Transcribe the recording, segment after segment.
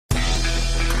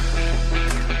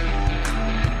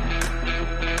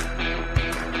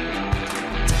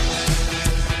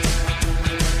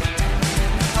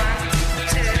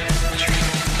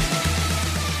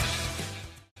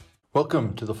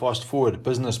Welcome to the Fast Forward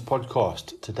Business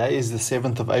Podcast. Today is the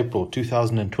 7th of April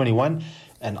 2021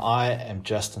 and I am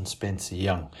Justin Spencer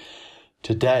Young.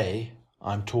 Today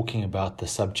I'm talking about the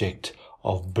subject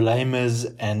of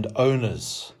blamers and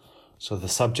owners. So the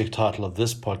subject title of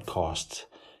this podcast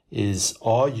is,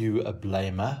 Are you a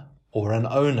blamer or an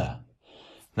owner?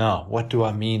 Now, what do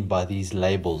I mean by these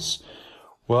labels?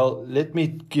 Well, let me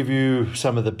give you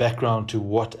some of the background to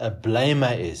what a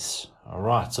blamer is. All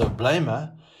right, so a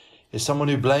blamer is someone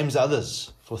who blames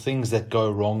others for things that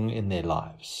go wrong in their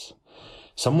lives.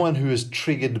 Someone who is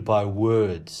triggered by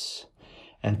words.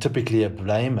 And typically a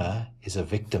blamer is a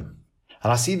victim.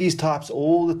 And I see these types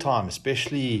all the time,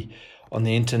 especially on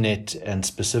the internet and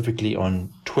specifically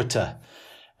on Twitter.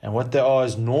 And what they are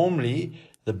is normally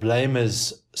the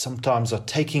blamers sometimes are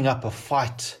taking up a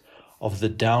fight of the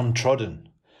downtrodden.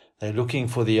 They're looking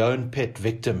for their own pet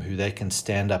victim who they can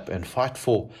stand up and fight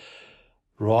for,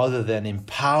 rather than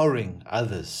empowering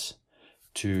others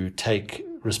to take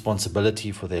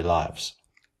responsibility for their lives.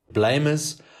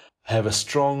 Blamers have a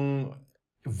strong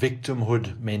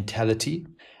victimhood mentality,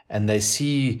 and they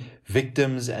see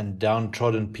victims and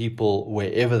downtrodden people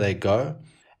wherever they go,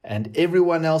 and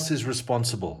everyone else is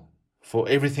responsible for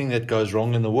everything that goes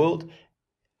wrong in the world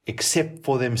except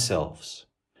for themselves.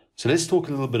 So let's talk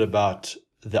a little bit about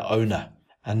the owner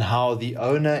and how the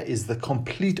owner is the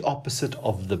complete opposite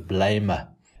of the blamer.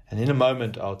 And in a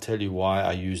moment, I'll tell you why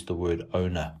I use the word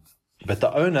owner. But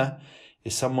the owner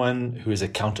is someone who is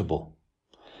accountable,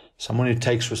 someone who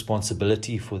takes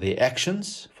responsibility for their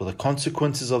actions, for the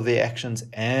consequences of their actions,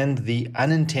 and the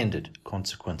unintended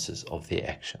consequences of their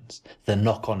actions, the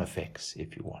knock-on effects,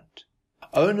 if you want.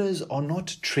 Owners are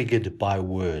not triggered by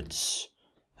words.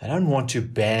 They don't want to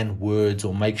ban words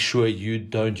or make sure you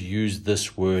don't use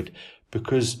this word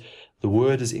because the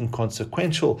word is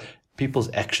inconsequential. People's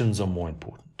actions are more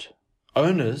important.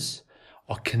 Owners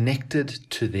are connected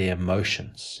to their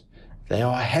emotions. They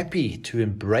are happy to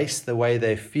embrace the way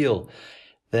they feel.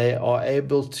 They are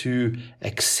able to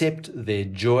accept their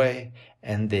joy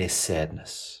and their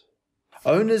sadness.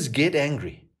 Owners get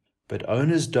angry, but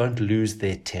owners don't lose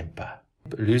their temper.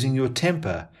 Losing your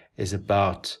temper is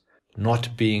about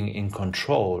not being in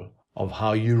control of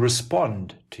how you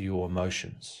respond to your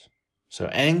emotions. So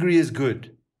angry is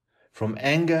good. From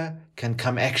anger can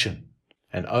come action,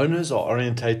 and owners are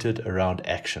orientated around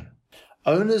action.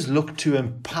 Owners look to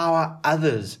empower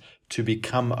others to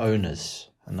become owners,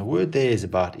 and the word there is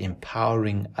about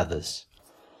empowering others.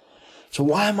 So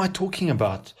why am I talking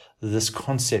about this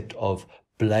concept of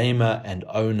blamer and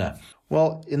owner?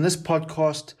 Well, in this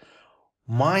podcast,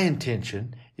 my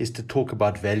intention is to talk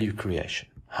about value creation.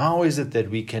 How is it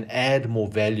that we can add more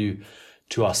value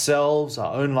to ourselves,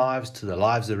 our own lives, to the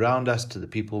lives around us, to the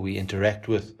people we interact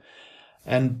with?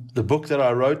 And the book that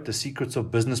I wrote, The Secrets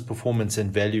of Business Performance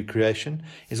and Value Creation,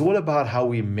 is all about how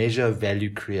we measure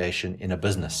value creation in a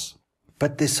business.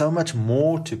 But there's so much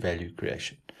more to value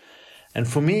creation. And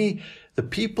for me, the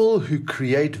people who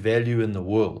create value in the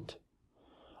world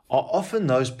are often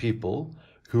those people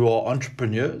who are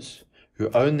entrepreneurs, who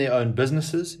own their own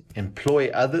businesses, employ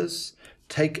others,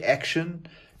 take action,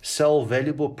 sell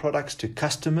valuable products to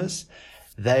customers.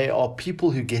 They are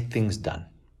people who get things done.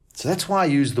 So that's why I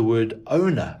use the word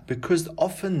owner, because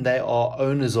often they are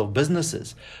owners of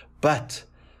businesses. But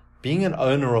being an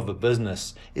owner of a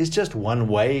business is just one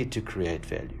way to create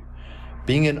value.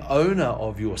 Being an owner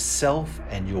of yourself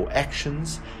and your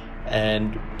actions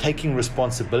and taking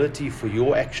responsibility for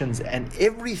your actions and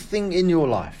everything in your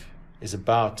life is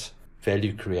about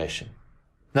value creation.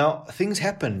 Now, things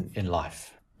happen in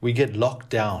life. We get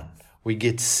locked down, we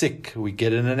get sick, we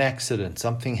get in an accident,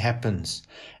 something happens,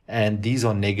 and these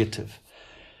are negative.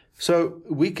 So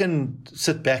we can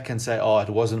sit back and say, it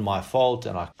wasn't my fault,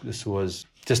 and this was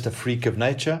just a freak of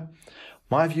nature.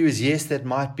 My view is, yes, that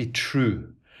might be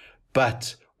true,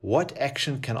 but what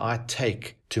action can I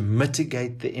take to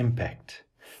mitigate the impact,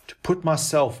 to put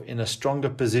myself in a stronger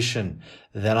position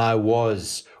than I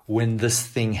was when this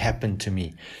thing happened to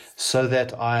me, so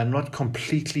that I am not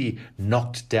completely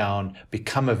knocked down,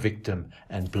 become a victim,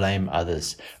 and blame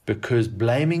others? Because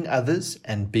blaming others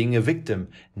and being a victim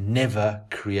never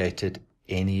created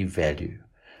any value.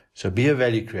 So be a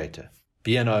value creator,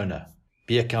 be an owner,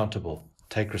 be accountable,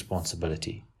 take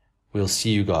responsibility. We'll see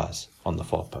you guys on the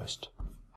Far Post.